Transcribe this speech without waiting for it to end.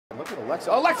Look at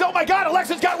Alexa. Alexa, oh my God,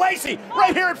 Alexa's got Lacey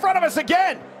right here in front of us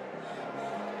again.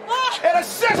 And a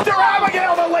sister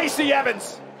Abigail to Lacey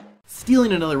Evans.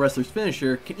 Stealing another wrestler's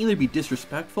finisher can either be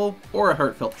disrespectful or a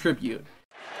heartfelt tribute.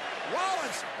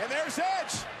 Rollins, and there's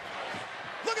Edge.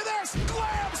 Look at this,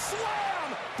 glam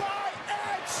slam by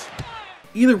Edge.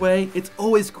 Either way, it's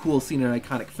always cool seeing an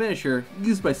iconic finisher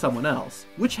used by someone else,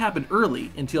 which happened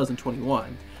early in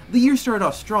 2021. The year started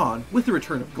off strong with the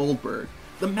return of Goldberg.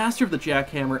 The master of the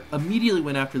jackhammer immediately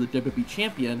went after the WWE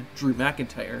champion, Drew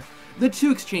McIntyre. The two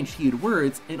exchanged heated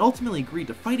words and ultimately agreed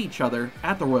to fight each other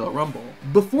at the Royal Rumble.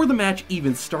 Before the match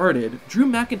even started, Drew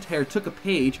McIntyre took a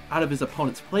page out of his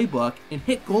opponent's playbook and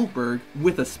hit Goldberg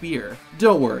with a spear.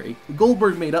 Don't worry,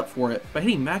 Goldberg made up for it by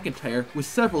hitting McIntyre with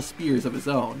several spears of his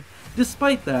own.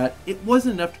 Despite that, it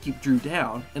wasn't enough to keep Drew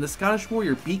down, and the Scottish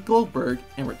Warrior beat Goldberg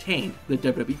and retained the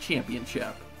WWE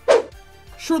Championship.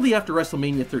 Shortly after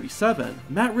WrestleMania 37,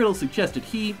 Matt Riddle suggested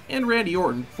he and Randy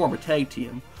Orton form a tag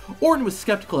team. Orton was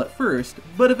skeptical at first,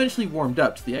 but eventually warmed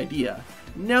up to the idea.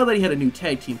 Now that he had a new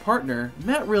tag team partner,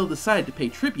 Matt Riddle decided to pay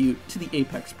tribute to the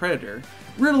Apex Predator.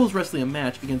 Riddle was wrestling a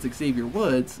match against Xavier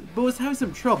Woods, but was having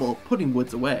some trouble putting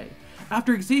Woods away.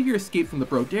 After Xavier escaped from the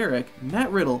Bro Derek,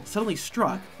 Matt Riddle suddenly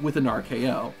struck with an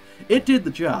RKO. It did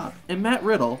the job, and Matt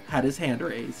Riddle had his hand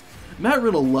raised. Matt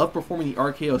Riddle loved performing the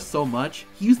RKO so much,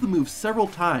 he used the move several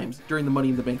times during the Money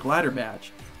in the Bank ladder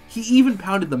match. He even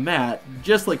pounded the mat,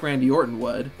 just like Randy Orton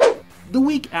would. The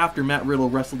week after Matt Riddle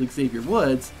wrestled Xavier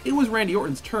Woods, it was Randy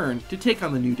Orton's turn to take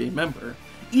on the New Day member.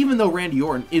 Even though Randy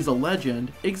Orton is a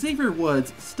legend, Xavier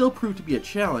Woods still proved to be a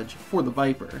challenge for the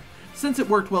Viper. Since it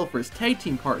worked well for his tag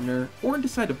team partner, Orton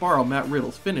decided to borrow Matt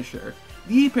Riddle's finisher.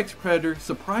 The Apex Predator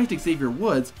surprised Xavier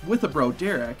Woods with a Bro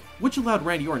Derek, which allowed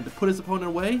Randy Orton to put his opponent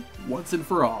away once and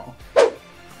for all.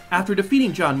 After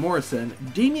defeating John Morrison,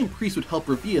 Damian Priest would help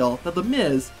reveal that The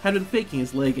Miz had been faking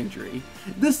his leg injury.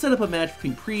 This set up a match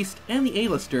between Priest and the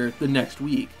A-lister the next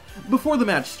week. Before the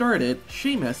match started,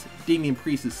 Sheamus, Damian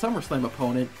Priest's SummerSlam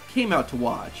opponent, came out to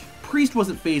watch. Priest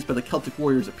wasn't fazed by the Celtic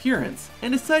Warrior's appearance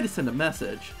and decided to send a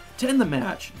message. To end the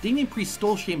match, Damian Priest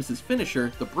stole Sheamus's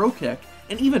finisher, the Bro Kick,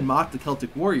 and even mocked the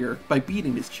Celtic Warrior by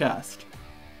beating his chest.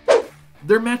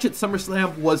 Their match at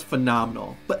SummerSlam was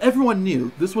phenomenal, but everyone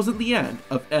knew this wasn't the end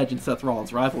of Edge and Seth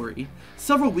Rollins' rivalry.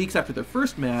 Several weeks after their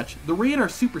first match, the Rated R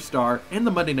Superstar and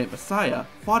the Monday Night Messiah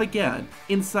fought again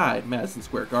inside Madison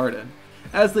Square Garden.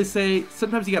 As they say,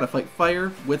 sometimes you gotta fight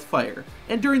fire with fire,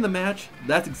 and during the match,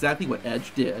 that's exactly what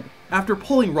Edge did. After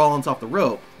pulling Rollins off the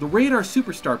rope, the Rated R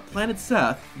Superstar planted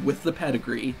Seth with the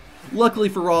pedigree. Luckily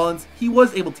for Rollins, he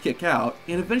was able to kick out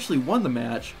and eventually won the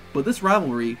match, but this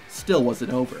rivalry still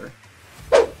wasn't over.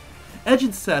 Edge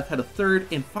and Seth had a third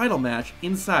and final match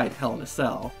inside Hell in a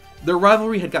Cell. Their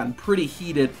rivalry had gotten pretty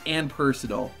heated and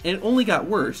personal, and it only got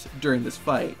worse during this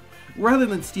fight. Rather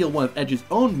than steal one of Edge's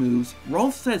own moves,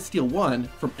 Rollins decided to steal one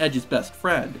from Edge's best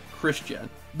friend, Christian.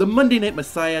 The Monday Night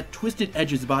Messiah twisted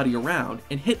Edge's body around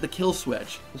and hit the kill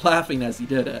switch, laughing as he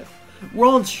did it.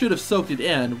 Rollins should have soaked it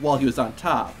in while he was on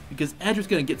top, because Edge was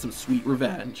going to get some sweet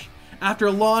revenge. After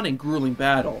a long and grueling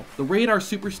battle, the Rated R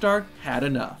Superstar had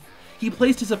enough. He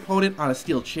placed his opponent on a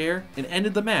steel chair and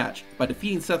ended the match by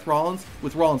defeating Seth Rollins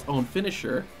with Rollins' own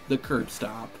finisher, the curb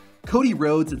stomp. Cody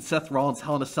Rhodes and Seth Rollins'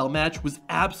 Hell in a Cell match was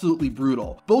absolutely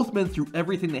brutal. Both men threw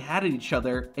everything they had at each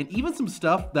other, and even some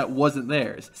stuff that wasn't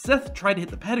theirs. Seth tried to hit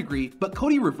the pedigree, but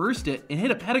Cody reversed it and hit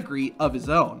a pedigree of his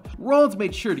own. Rollins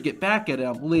made sure to get back at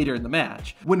him later in the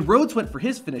match. When Rhodes went for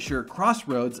his finisher,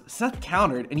 Crossroads, Seth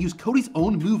countered and used Cody's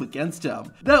own move against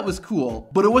him. That was cool,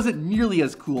 but it wasn't nearly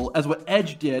as cool as what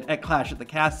Edge did at Clash at the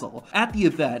Castle. At the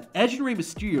event, Edge and Rey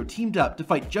Mysterio teamed up to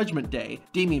fight Judgment Day,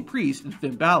 Damian Priest, and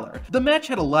Finn Balor. The match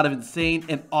had a lot of insane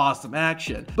and awesome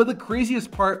action, but the craziest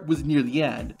part was near the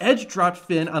end. Edge dropped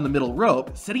Finn on the middle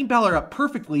rope, setting Balor up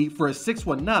perfectly for a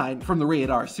 619 from the Rated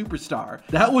R Superstar.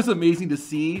 That was amazing to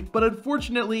see, but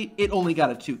unfortunately, it only got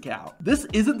a 2 count. This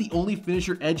isn't the only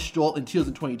finisher Edge stole in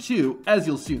 2022, as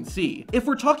you'll soon see. If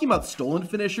we're talking about stolen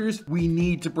finishers, we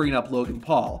need to bring up Logan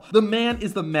Paul. The man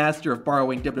is the master of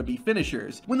borrowing WWE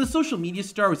finishers. When the social media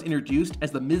star was introduced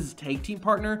as the Miz's tag team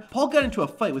partner, Paul got into a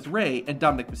fight with Rey and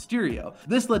Dominic Mysterio.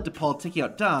 This led to Paul taking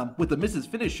out Dom with the Miz's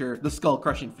finisher, the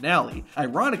skull-crushing finale.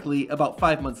 Ironically, about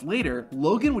 5 months later,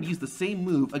 Logan would use the same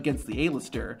move against the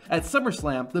A-lister. At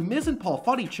SummerSlam, the Miz and Paul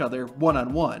fought each other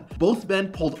one-on-one. Both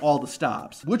men pulled all the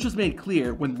stops, which was made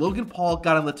clear when Logan Paul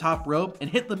got on the top rope and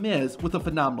hit the Miz with a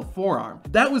phenomenal forearm.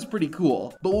 That was pretty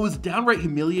cool, but what was downright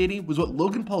humiliating was what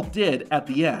Logan Paul did at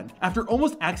the end. After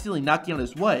almost accidentally knocking out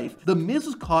his wife, the Miz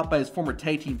was caught by his former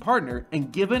tag team partner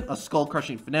and given a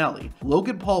skull-crushing finale.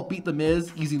 Logan Paul beat the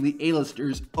Miz using using the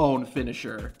A-lister's own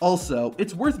finisher. Also,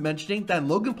 it's worth mentioning that in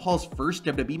Logan Paul's first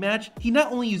WWE match, he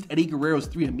not only used Eddie Guerrero's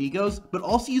Three Amigos, but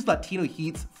also used Latino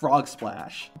Heat's Frog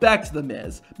Splash. Back to The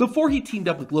Miz. Before he teamed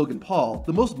up with Logan Paul,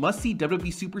 the most must-see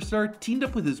WWE superstar teamed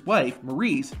up with his wife,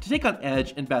 Maryse, to take on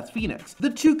Edge and Beth Phoenix. The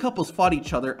two couples fought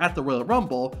each other at the Royal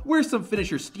Rumble, where some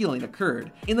finisher stealing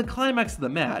occurred. In the climax of the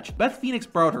match, Beth Phoenix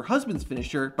borrowed her husband's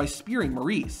finisher by spearing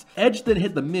Maryse. Edge then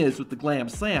hit The Miz with the Glam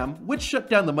Slam, which shut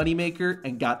down the Moneymaker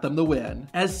and got them the win.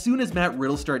 As soon as Matt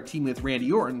Riddle started teaming with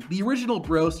Randy Orton, the original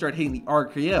bro started hitting the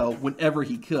RKO whenever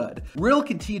he could. Riddle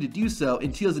continued to do so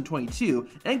in 2022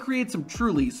 and created some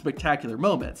truly spectacular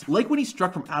moments, like when he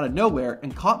struck from out of nowhere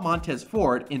and caught Montez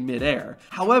Ford in midair.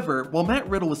 However, while Matt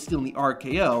Riddle was stealing the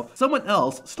RKO, someone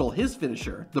else stole his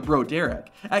finisher, the Bro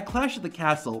Derek. At Clash at the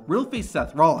Castle, Riddle faced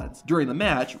Seth Rollins. During the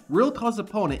match, Riddle caught his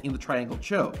opponent in the triangle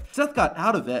choke. Seth got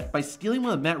out of it by stealing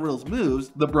one of Matt Riddle's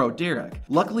moves, the Bro Derek.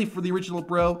 Luckily for the original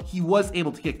bro, he was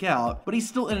able to kick out, but he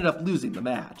still ended up losing the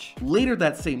match. Later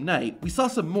that same night, we saw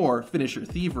some more finisher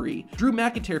thievery. Drew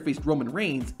McIntyre faced Roman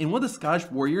Reigns in one of the Scottish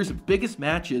Warrior's biggest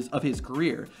matches of his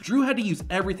career. Drew had to use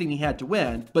everything he had to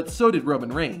win, but so did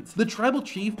Roman Reigns. The Tribal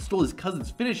Chief stole his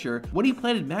cousin's finisher when he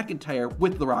planted McIntyre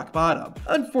with the Rock Bottom.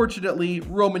 Unfortunately,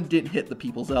 Roman didn't hit the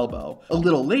people's elbow. A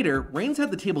little later, Reigns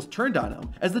had the tables turned on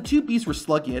him. As the two beasts were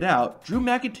slugging it out, Drew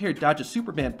McIntyre dodged a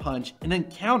Superman punch and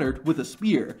then countered with a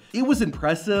spear. It was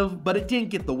impressive, but it didn't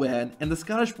get the win, and the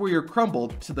Scottish Warrior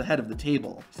crumbled to the head of the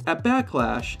table. At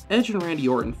Backlash, Edge and Randy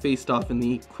Orton faced off in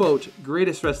the, quote,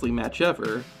 greatest wrestling match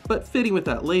ever, but fitting with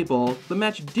that label, the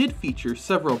match did feature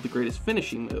several of the greatest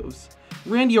finishing moves.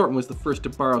 Randy Orton was the first to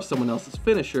borrow someone else's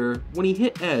finisher when he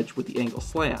hit Edge with the angle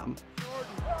slam.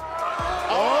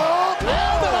 Oh,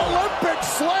 an Olympic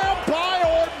slam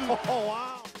by Orton! Oh,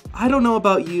 wow. I don't know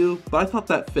about you, but I thought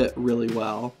that fit really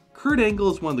well. Kurt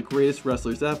Angle is one of the greatest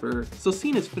wrestlers ever, so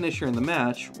seeing his finisher in the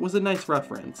match was a nice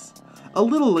reference. A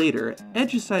little later,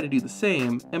 Edge decided to do the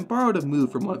same and borrowed a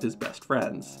move from one of his best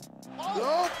friends.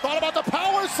 Oh, thought about the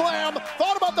power slam!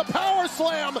 Thought about the power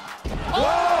slam!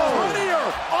 Oh,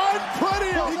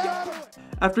 unprettier! He got him!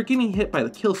 After getting hit by the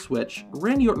kill switch,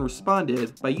 Randy Orton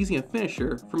responded by using a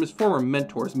finisher from his former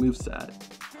mentor's moveset.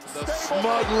 The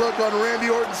smug look on Randy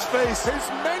Orton's face. His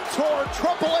mentor,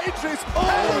 Triple H's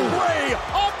pedigree!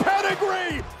 A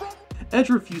pedigree! Edge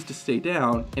refused to stay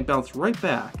down and bounced right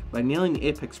back by nailing the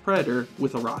Apex Predator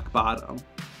with a Rock Bottom.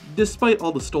 Despite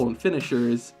all the stolen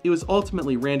finishers, it was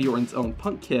ultimately Randy Orton's own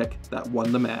Punk Kick that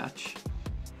won the match.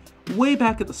 Way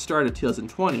back at the start of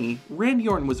 2020, Randy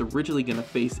Orton was originally going to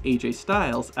face AJ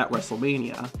Styles at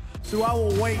WrestleMania. So I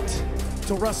will wait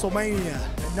till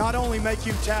WrestleMania and not only make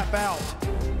you tap out,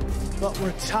 but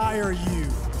retire you.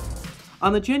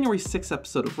 On the January 6th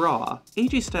episode of Raw,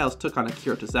 AJ Styles took on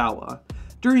Akira Tozawa.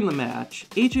 During the match,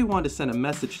 AJ wanted to send a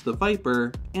message to the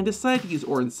Viper and decided to use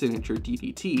Orton's signature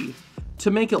DDT.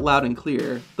 To make it loud and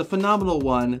clear, the Phenomenal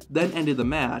One then ended the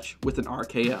match with an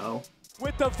RKO.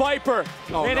 With the Viper,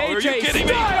 and no, AJ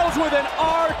Styles with an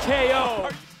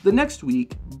RKO! The next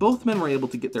week, both men were able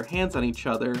to get their hands on each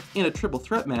other in a triple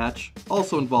threat match,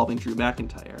 also involving Drew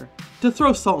McIntyre. To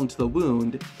throw salt into the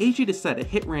wound, AJ decided to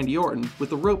hit Randy Orton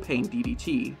with a rope-hang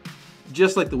DDT.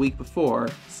 Just like the week before,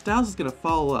 Styles is going to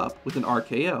follow up with an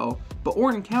RKO, but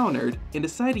Orton countered and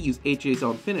decided to use AJ's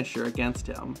own finisher against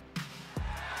him.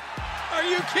 Are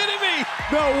you kidding me?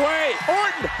 No way!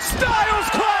 Orton, Styles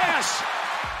clash!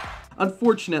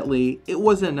 Unfortunately, it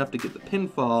wasn't enough to get the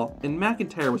pinfall, and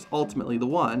McIntyre was ultimately the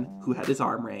one who had his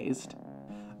arm raised.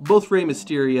 Both Rey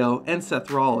Mysterio and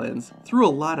Seth Rollins threw a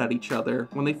lot at each other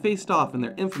when they faced off in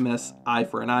their infamous eye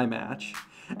for an eye match.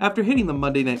 After hitting the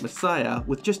Monday Night Messiah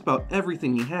with just about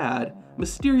everything he had,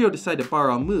 Mysterio decided to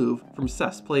borrow a move from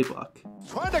Seth's playbook.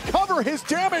 Trying to cover his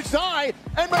damaged eye,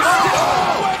 and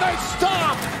Mysterio with a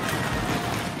stop!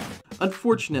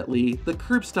 Unfortunately, the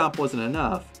curb stomp wasn't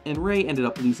enough, and Rey ended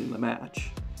up losing the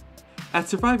match. At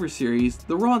Survivor Series,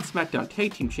 the Raw and SmackDown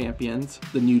Tag Team Champions,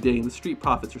 the New Day and the Street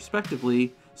Profits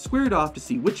respectively, squared off to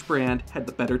see which brand had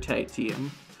the better tag team.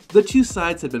 The two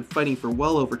sides had been fighting for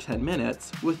well over 10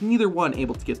 minutes, with neither one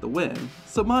able to get the win,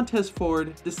 so Montez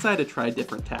Ford decided to try a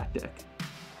different tactic.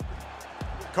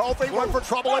 Kofi went for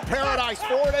Trouble in Paradise.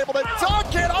 Ford able to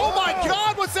dunk it. Oh my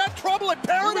God, was that Trouble in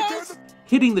Paradise?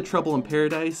 Hitting the Trouble in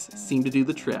Paradise seemed to do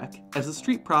the trick, as the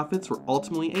Street Profits were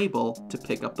ultimately able to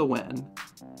pick up the win.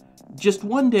 Just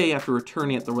one day after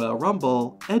returning at the Royal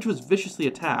Rumble, Edge was viciously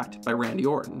attacked by Randy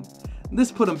Orton.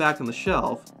 This put him back on the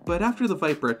shelf, but after the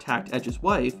Viper attacked Edge's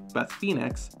wife, Beth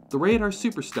Phoenix, the Rated R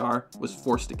superstar was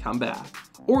forced to come back.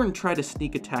 Orton tried to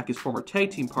sneak attack his former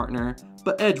tag team partner,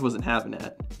 but Edge wasn't having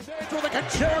it. Edge with a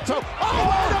concerto. Oh,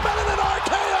 wait a minute, an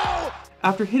RKO!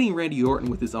 After hitting Randy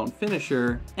Orton with his own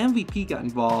finisher, MVP got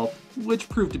involved, which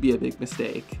proved to be a big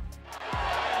mistake.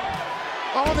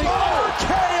 Oh, the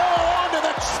RKO!